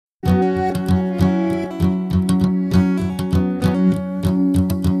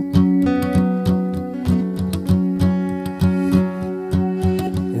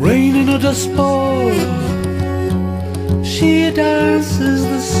Dust Bowl. She dances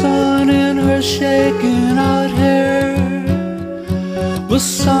the sun in her shaking out hair, the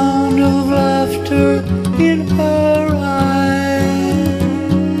sound of laughter in her eyes.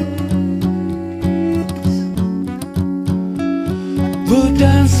 The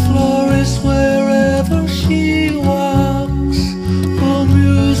dance floor is wherever she walks, her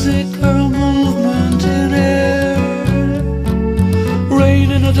music, her movement in air.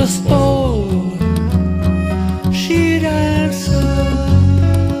 Rain in a dust bowl, she dances.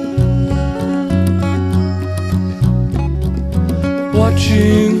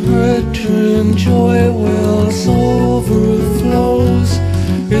 Watching her turn, joy wells overflows.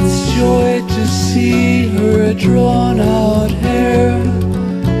 It's joy to see her drawn out hair,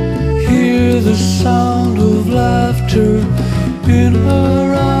 hear the sound of laughter in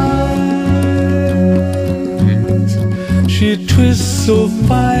her eyes. She twists so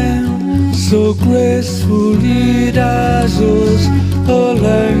fine, so gracefully dazzles a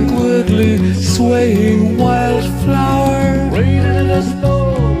languidly swaying wildflower. Rain in a dust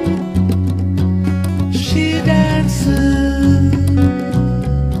bowl, she dances.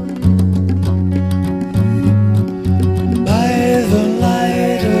 By the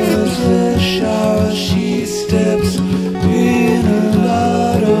light of the shower she steps in and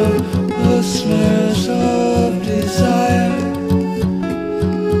out of the snares of desire,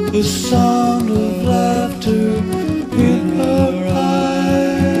 the sound of laughter in her eyes.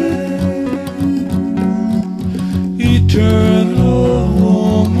 Eternal,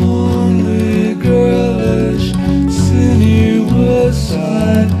 womanly, girlish, sinuous, I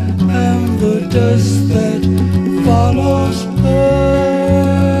am the dust that follows her.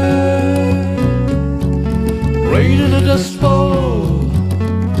 Rain in a dust bowl,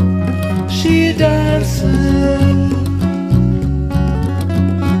 she dances.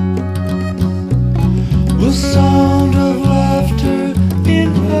 The sound of laughter in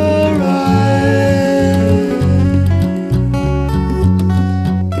her eyes.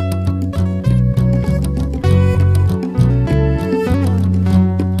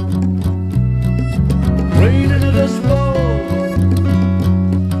 Rain in a dust bowl,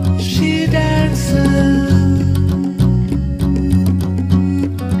 she dances.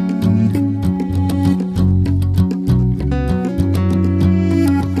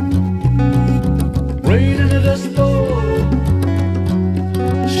 Rain in a dust bowl,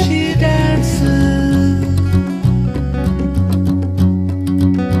 she dances.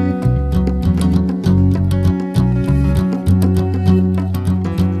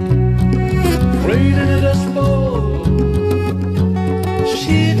 Rain in a dust bowl,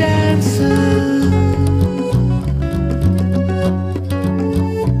 she dances.